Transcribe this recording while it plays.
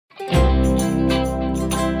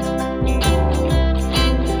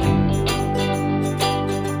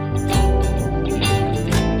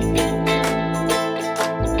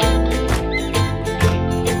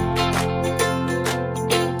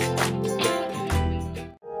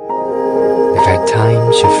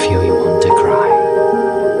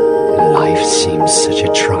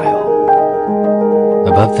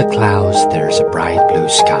Above the clouds there's a bright blue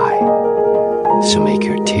sky, so make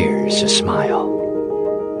your tears a smile.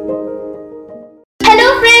 Hello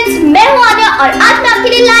friends, मैं हूं आन्या और आज मैं आपके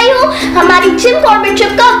लिए लाई हूं हमारी जिम कॉर्बेट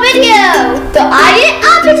ट्रिप का वीडियो। तो आइए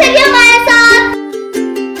आप भी चलिए हमारे साथ।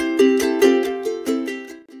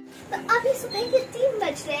 तो अभी सुबह के 3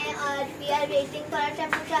 बज रहे हैं और we are waiting for a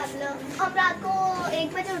tempo traveller. हम रात को 1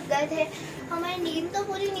 बजे उठ गए थे। हमारी नींद तो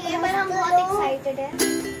पूरी नहीं है पर हम बहुत एक्साइटेड हैं।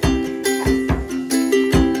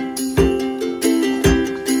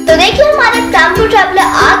 तो देखिए हमारा टेम्पो ट्रैवलर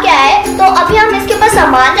आ गया है। तो अभी हम इसके ऊपर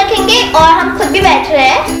सामान रखेंगे और हम खुद भी बैठ रहे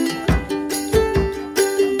हैं।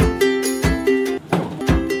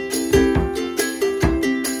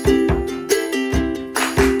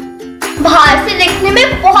 बाहर से देखने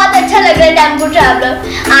में बहुत अच्छा लग रहा है टेम्पो ट्रैवलर।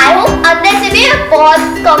 आई होप अंदर से भी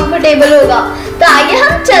बहुत कंफर्टेबल होगा। तो आइए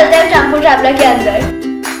हम चलते हैं टेम्पो ट्रैवलर के अंदर।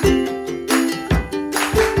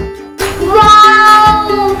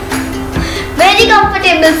 Wow, very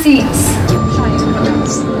comfortable seats.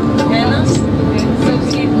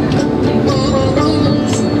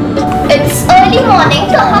 It's early morning,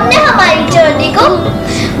 तो हमने हमारी जर्नी को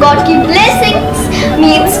गॉड की ब्लेसिंग्स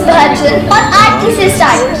मीन्स भजन और आरती से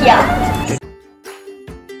स्टार्ट किया।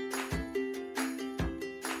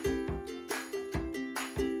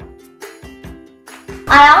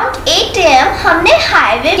 अराउंड 8 AM हमने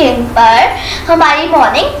हाईवे कैंप पर हमारी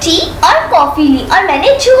मॉर्निंग टी और कॉफी ली और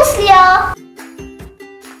मैंने जूस लिया।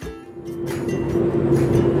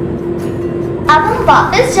 अब हम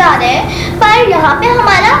वापस जा रहे हैं पर यहाँ पे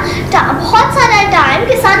हमारा बहुत सारा टाइम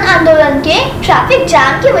किसान आंदोलन के ट्रैफिक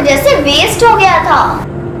जाम की वजह से वेस्ट हो गया था।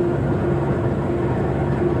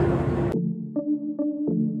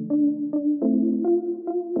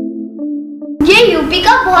 ये यूपी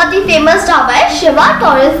का बहुत ही फेमस ढाबा है, शिवा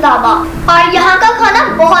टूरिस्ट ढाबा, और यहाँ का खाना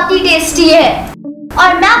बहुत ही टेस्टी है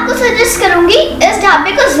और मैं आपको सजेस्ट करूंगी इस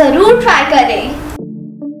ढाबे को जरूर ट्राई करें।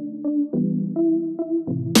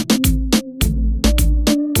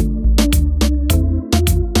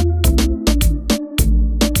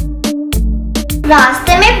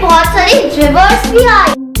 रास्ते में बहुत सारी रिवर्स भी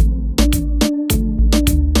आई।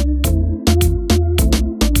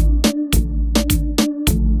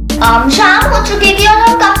 शाम हो चुकी थी और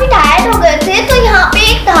हम काफी टायर्ड हो गए थे। तो यहाँ पे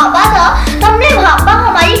एक ढाबा था, तो हमने वहां पर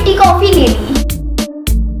हमारी टी कॉफी ले ली।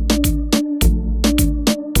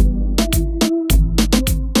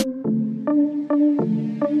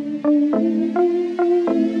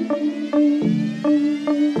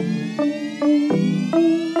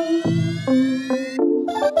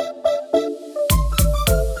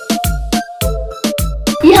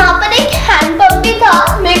 यहाँ पर एक हैंडपंप भी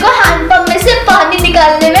था। मेरे को हैंडपंप में से पानी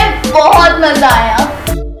निकालने में बहुत मजा आया।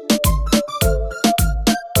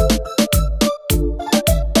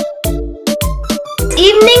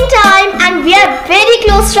 Evening time and we are very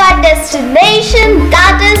close to our destination,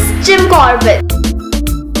 that is Jim Corbett.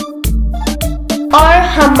 और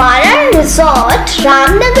हमारा रिजॉर्ट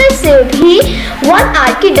रामनगर से भी 1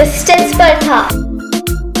 hour की डिस्टेंस पर था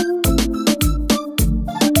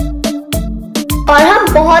और हम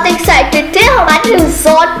बहुत एक्साइटेड थे हमारे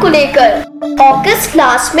रिजॉर्ट को लेकर। अगस्त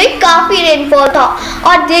लास्ट में काफी रेनफॉल था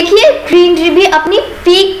और देखिए ग्रीनरी भी अपनी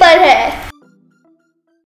पीक पर है।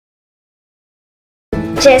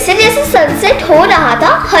 जैसे जैसे सनसेट हो रहा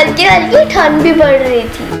था हल्की हल्की ठंड भी बढ़ रही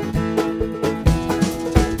थी।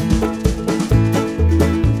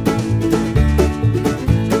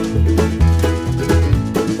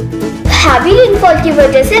 हैवी रेनफॉल की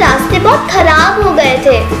वजह से रास्ते बहुत खराब हो गए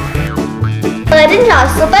थे पर इन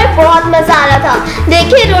रास्तों पर बहुत मजा आ रहा था।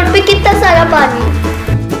 देखिए रोड पे कितना सारा पानी।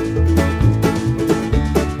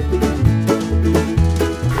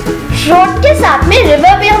 रोड के साथ में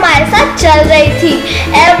रिवर भी हमारे साथ चल रही थी।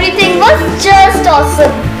 Everything was just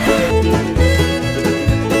awesome.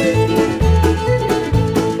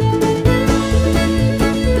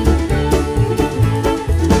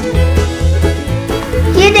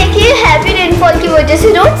 ये देखिए हैवी रेनफॉल की वजह से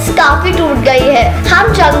रोड्स काफी टूट गई है।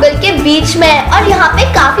 हम जंगल के बीच में और यहाँ पे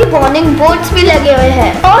काफी वार्निंग बोर्ड्स भी लगे हुए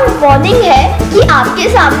हैं और वार्निंग है कि आपके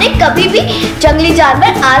सामने कभी भी जंगली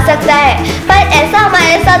जानवर आ सकता है। पर ऐसा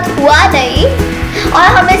हमारे साथ हुआ नहीं और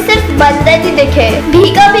हमें सिर्फ बंदर ही दिखे।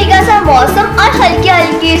 भीगा भीगा सा मौसम और हल्की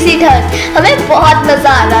हल्की सी ठंड, हमें बहुत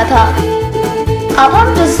मजा आ रहा था। अब हम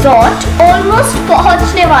रिजॉर्ट ऑलमोस्ट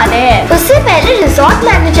पहुंचने वाले हैं। उससे पहले रिजॉर्ट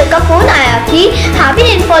मैनेजर का फोन आया कि हैवी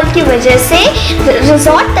रेनफॉल की वजह से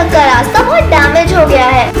रिजॉर्ट तक का रास्ता बहुत डैमेज हो गया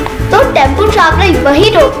है। तो टेम्पो ट्रैवलर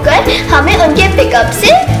वहीं रोककर हमें उनके पिकअप से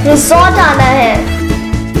रिजॉर्ट आना है।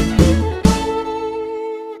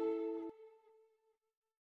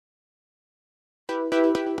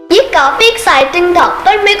 ये काफी एक्साइटिंग था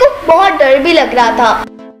पर मेरे को बहुत डर भी लग रहा था।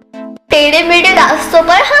 टेढ़े मेढ़े रास्तों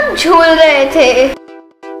पर हम झूल रहे थे।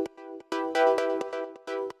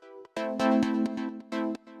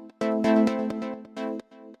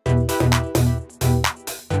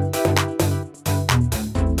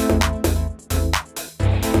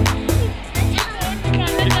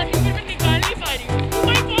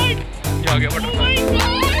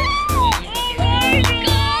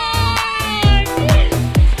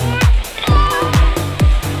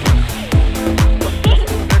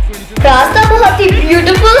 रास्ता बहुत ही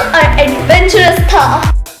ब्यूटीफुल और एडवेंचरस था।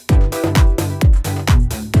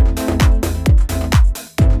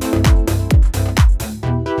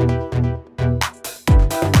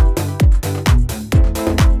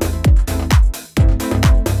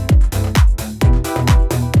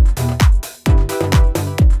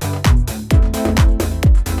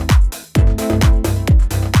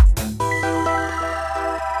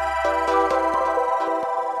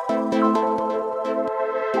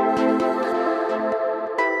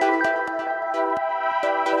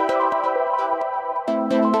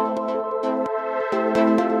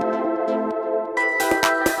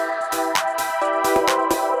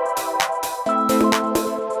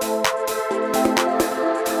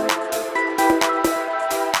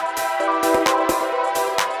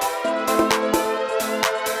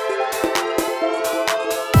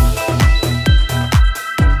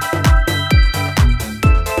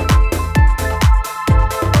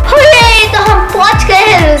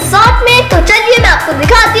 रिजॉर्ट में, तो चलिए मैं आपको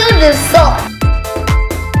दिखाती हूँ रिजॉर्ट।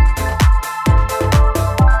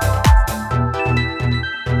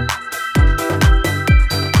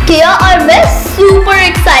 किया और मैं सुपर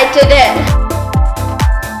एक्साइटेड है।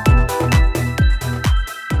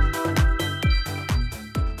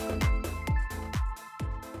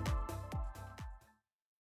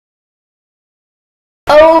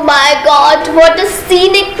 Oh my God, what a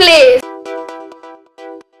scenic place!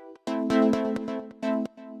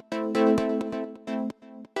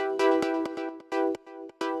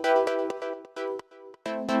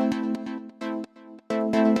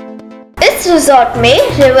 इस रिजॉर्ट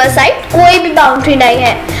में रिवर साइड कोई भी बाउंड्री नहीं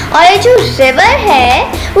है और ये जो रिवर है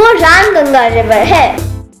वो रामगंगा रिवर है।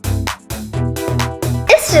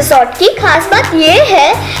 इस रिजॉर्ट की खास बात ये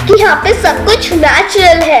है कि यहाँ पे सब कुछ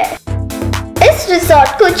नेचुरल है। इस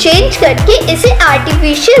रिजॉर्ट को चेंज करके इसे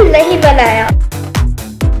आर्टिफिशियल नहीं बनाया।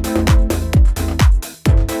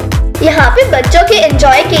 यहाँ पे बच्चों के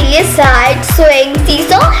एंजॉय के लिए स्लाइड, स्विंग,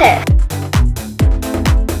 सीसॉ है।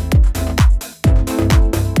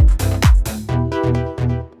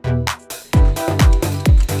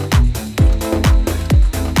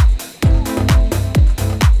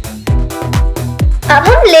 अब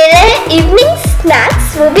हम ले रहे हैं इवनिंग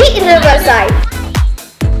स्नैक्स, वो भी रिवर साइड।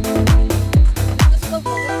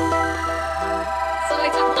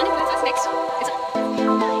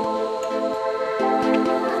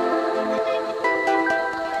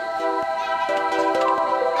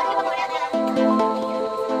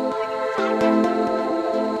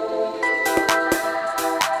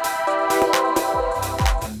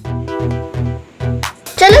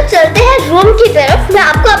 चलो चलते हैं रूम की तरफ। मैं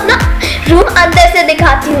आपको अपना रूम अंदर से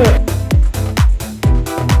दिखाती हूँ।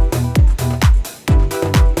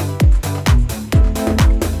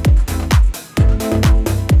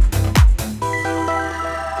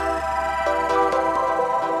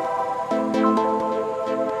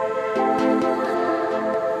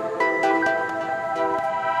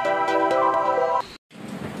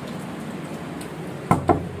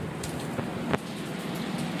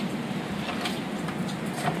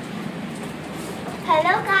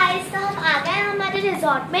 हेलो गाइस, तो हम आ गए हमारे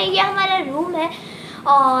रिजॉर्ट में। ये हमारा रूम है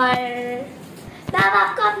और मैं अब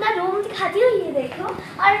आपको अपना रूम दिखाती हूँ। ये देखो,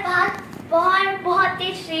 और बाहर बहुत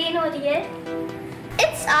तेज रेन हो रही है।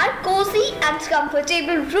 It's our Cozi and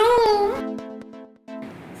comfortable room.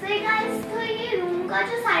 So guys, तो ये रूम का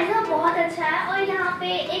जो साइज है बहुत अच्छा है और यहाँ पे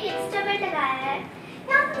एक एक्स्ट्रा बेड लगाया है।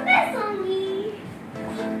 यहाँ पे मैं सोऊंगी।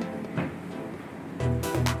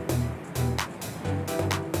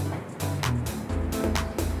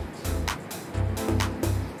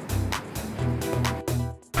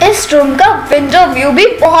 इस रूम का विंडो व्यू भी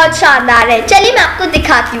बहुत शानदार है। चलिए मैं आपको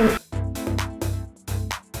दिखाती हूँ।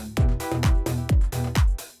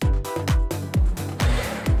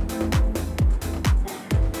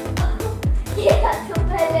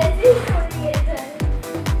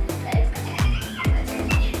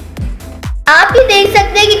 आप भी देख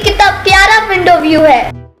सकते हैं कि कितना प्यारा विंडो व्यू है।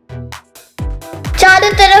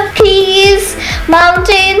 चारों तरफ trees,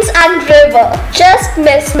 mountains and river, just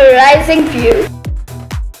mesmerising view.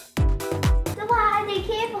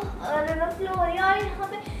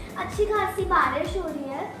 अच्छी खासी बारिश हो रही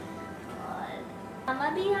है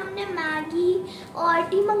अभी हमने मैगी और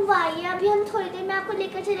टी मंगवाई है। अभी हम थोड़ी देर में आपको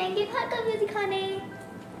लेकर चलेंगे घर का व्यू दिखाने।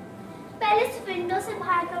 पहले इस विंडो से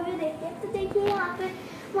बाहर का व्यू देखते हैं। तो देखिए यहाँ पे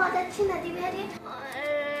बहुत अच्छी नदी बह रही है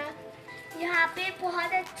और यहाँ पे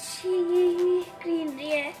बहुत अच्छी ग्रीनरी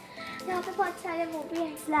है। यहाँ पे बहुत सारे वो भी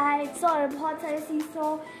हैं, स्लाइड्स और बहुत सारे सीसो,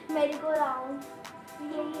 मेरी गो राउंड,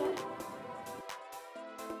 यही है।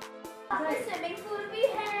 स्विमिंग पूल भी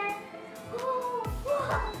है।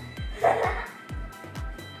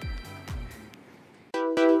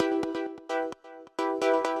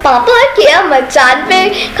 पापा और किया मचान पे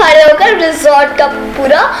खड़े होकर रिजॉर्ट का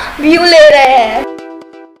पूरा व्यू ले रहे हैं।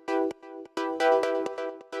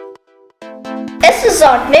 इस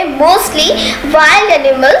रिजॉर्ट में मोस्टली वाइल्ड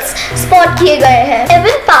एनिमल्स स्पॉट किए गए हैं।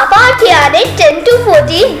 इवन पापा और किया ने 10 to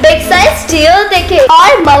 14 बिग साइज डियर देखे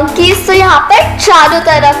और मंकीज तो यहाँ पर चारों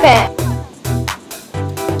तरफ है।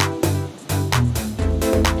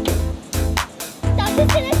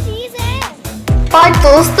 और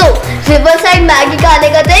दोस्तों रिवर साइड मैगी खाने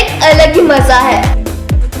का तो एक अलग ही मजा है।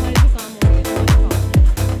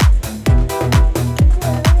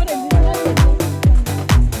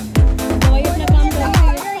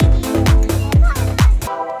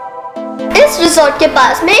 इस रिजॉर्ट के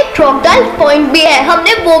पास में एक क्रोकोडाइल पॉइंट भी है,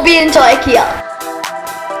 हमने वो भी एंजॉय किया।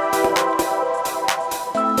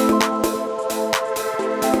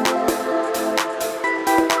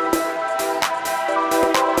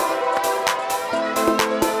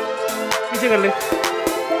 कर ले।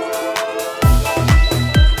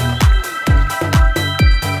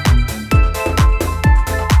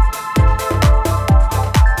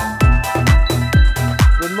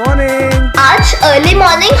 Good morning. आज अर्ली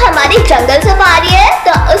मॉर्निंग हमारी जंगल सफारी है,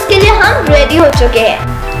 तो उसके लिए हम रेडी हो चुके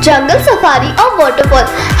हैं। जंगल सफारी और वाटरफॉल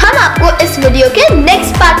हम आपको इस वीडियो के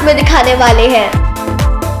नेक्स्ट पार्ट में दिखाने वाले हैं।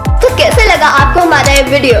 तो कैसे लगा आपको हमारा ये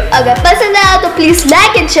वीडियो? अगर पसंद आया तो please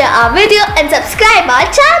like and share our video and subscribe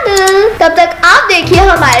our channel. तब तक आप देखिए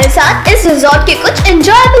हमारे साथ इस रिजॉर्ट के कुछ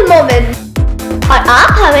एंजॉयबल मोमेंट। और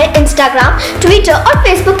आप हमें इंस्टाग्राम, ट्विटर और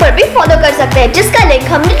फेसबुक पर भी फॉलो कर सकते हैं, जिसका लिंक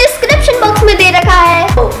हमने डिस्क्रिप्शन बॉक्स में दे रखा है।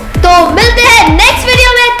 तो मिलते हैं नेक्स्ट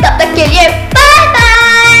वीडियो में, तब तक के लिए बाय।